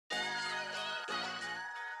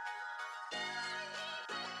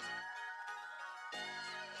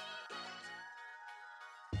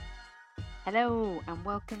Hello and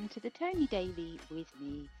welcome to the Tony Daily with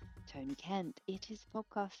me, Tony Kent. It is a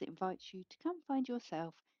podcast that invites you to come find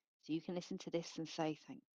yourself so you can listen to this and say,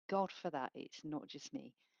 thank God for that. It's not just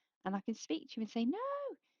me. And I can speak to you and say, no,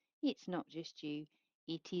 it's not just you.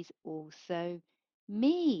 It is also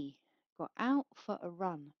me. Got out for a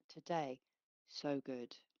run today. So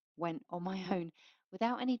good. Went on my own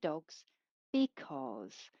without any dogs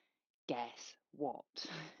because guess what?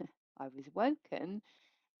 I was woken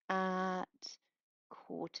at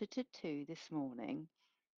 1:45 this morning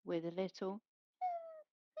with a little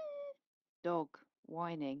dog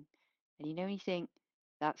whining. And you know, when you think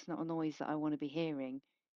that's not a noise that I want to be hearing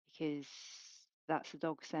because that's the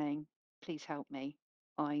dog saying, please help me.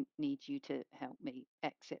 I need you to help me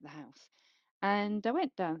exit the house. And I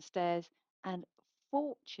went downstairs and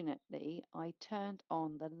fortunately I turned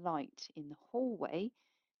on the light in the hallway.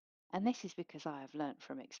 And this is because I have learnt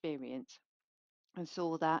from experience and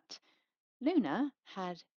saw that Luna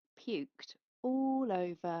had puked all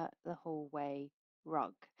over the hallway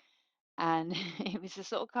rug. And it was the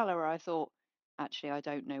sort of colour where I thought, actually, I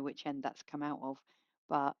don't know which end that's come out of.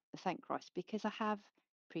 But thank Christ, because I have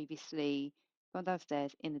previously gone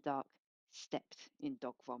downstairs in the dark, stepped in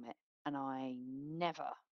dog vomit, and I never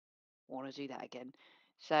want to do that again.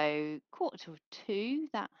 So,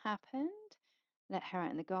 1:45, that happened. Let her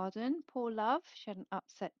out in the garden. Poor love, she had an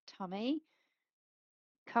upset tummy,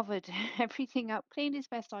 covered everything up, cleaned as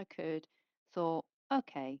best I could, thought,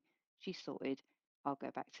 okay, she's sorted, I'll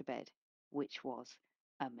go back to bed, which was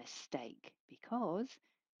a mistake because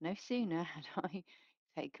no sooner had I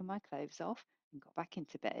taken my clothes off and got back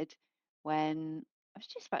into bed when I was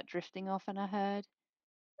just about drifting off and I heard,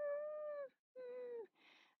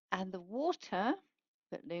 and the water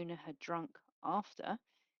that Luna had drunk after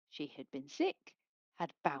she had been sick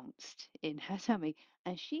had bounced in her tummy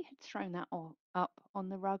and she had thrown that up on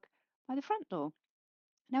the rug by the front door.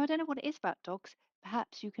 Now, I don't know what it is about dogs.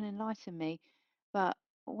 Perhaps you can enlighten me. But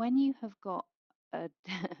when you have got a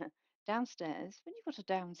downstairs, when you've got a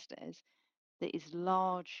downstairs that is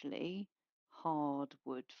largely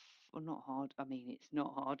hardwood, or not hard, I mean, it's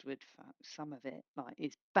not hardwood, some of it, like,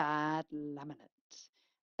 it's bad laminate.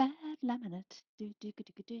 Bad laminate. Do, do, do,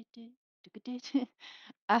 do, do, do, do, do, do.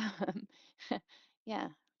 Um, yeah,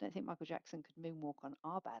 I don't think Michael Jackson could moonwalk on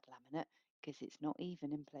our bad laminate because it's not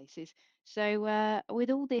even in places. So, with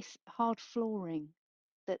all this hard flooring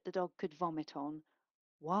that the dog could vomit on,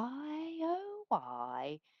 why, oh,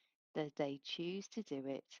 why did they choose to do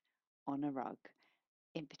it on a rug?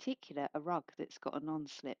 In particular, a rug that's got a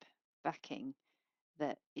non-slip backing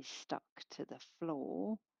that is stuck to the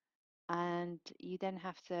floor and you then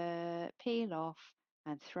have to peel off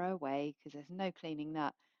and throw away because there's no cleaning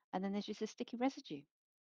that. And then there's just a sticky residue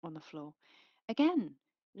on the floor. Again,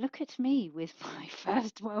 look at me with my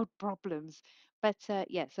first world problems. But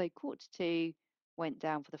yeah, so 1:45 went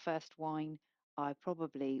down for the first wine. I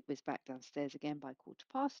probably was back downstairs again by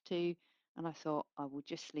 2:15, and I thought I will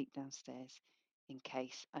just sleep downstairs in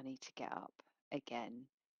case I need to get up again,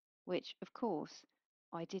 which of course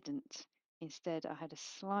I didn't. Instead, I had a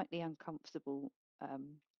slightly uncomfortable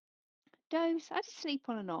um, dose. I had to sleep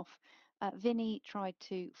on and off. Vinny tried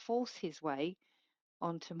to force his way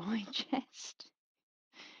onto my chest.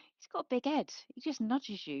 He's got a big head. He just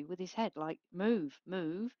nudges you with his head, like, move,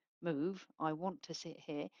 move, move. I want to sit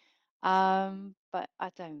here. But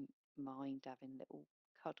I don't mind having a little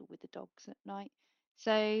cuddle with the dogs at night.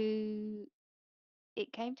 So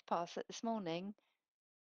it came to pass that this morning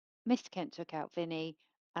Mr. Kent took out Vinny,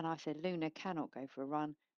 and I said, Luna cannot go for a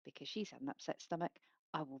run because she's had an upset stomach.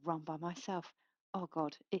 I will run by myself. Oh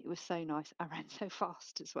God, it was so nice. I ran so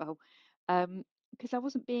fast as well because I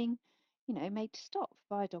wasn't being, made to stop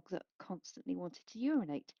by a dog that constantly wanted to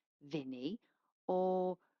urinate, Vinny,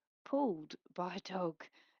 or pulled by a dog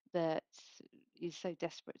that is so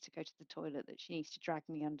desperate to go to the toilet that she needs to drag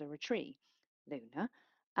me under a tree, Luna.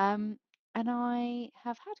 Um, and I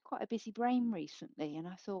have had quite a busy brain recently, and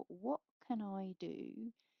I thought, what can I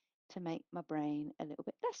do to make my brain a little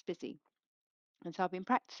bit less busy? And so I've been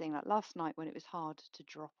practicing, like last night when it was hard to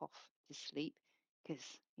drop off to sleep,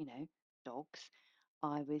 because, dogs,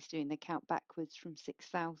 I was doing the count backwards from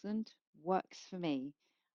 6,000. Works for me.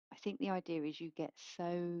 I think the idea is you get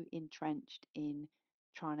so entrenched in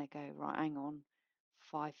trying to go, right, hang on,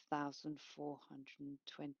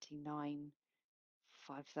 5,429,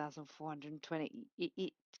 5,420.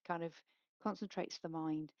 It kind of concentrates the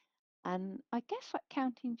mind. And I guess like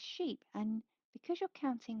counting sheep, and because you're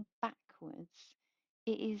counting backwards,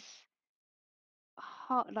 it is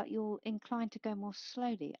hard, like you're inclined to go more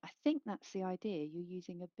slowly. I think that's the idea. You're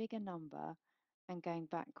using a bigger number and going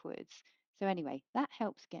backwards. So, anyway, that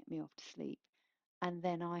helps get me off to sleep. And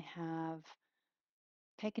then I have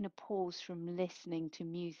taken a pause from listening to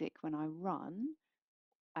music when I run,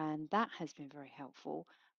 and that has been very helpful.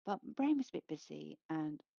 But my brain was a bit busy,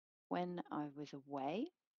 and when I was away,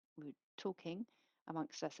 we were talking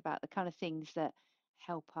amongst us about the kind of things that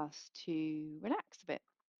help us to relax a bit.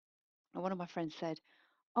 And one of my friends said,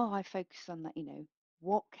 "Oh, I focus on that,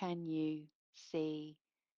 what can you see,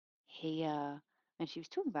 hear?" And she was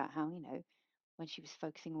talking about how, when she was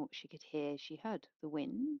focusing on what she could hear, she heard the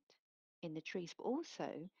wind in the trees, but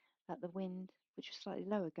also that the wind, which was slightly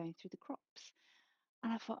lower, going through the crops.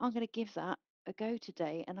 And I thought, I'm going to give that a go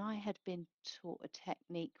today. And I had been taught a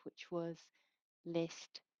technique which was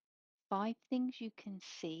list 5 things you can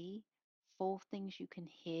see, 4 things you can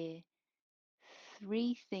hear,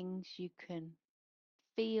 3 things you can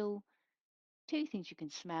feel, 2 things you can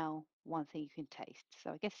smell, 1 thing you can taste.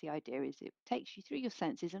 So I guess the idea is it takes you through your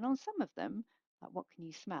senses, and on some of them, like what can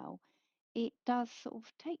you smell, it does sort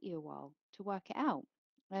of take you a while to work it out.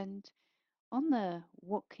 And on the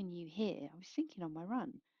what can you hear, I was thinking on my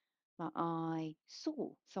run, like I saw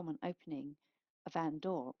someone opening a van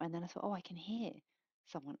door, and then I thought, oh, I can hear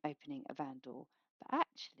someone opening a van door. But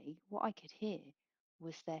actually, what I could hear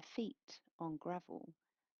was their feet on gravel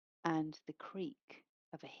and the creak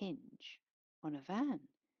of a hinge on a van.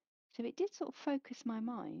 So it did sort of focus my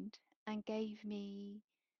mind and gave me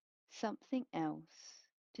something else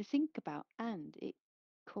to think about, and it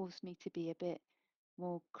caused me to be a bit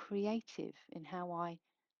more creative in how I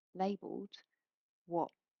labeled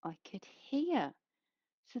what I could hear.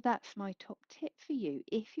 So that's my top tip for you.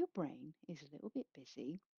 If your brain is a little bit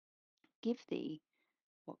busy, give the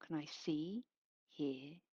what can I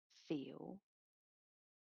hear, feel,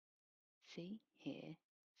 hear,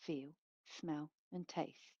 feel, smell, and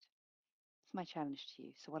taste. It's my challenge to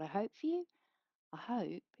you. So, what I hope for you, I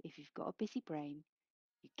hope if you've got a busy brain,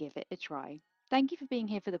 you give it a try. Thank you for being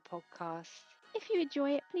here for the podcast. If you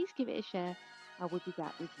enjoy it, please give it a share. I will be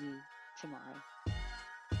back with you tomorrow.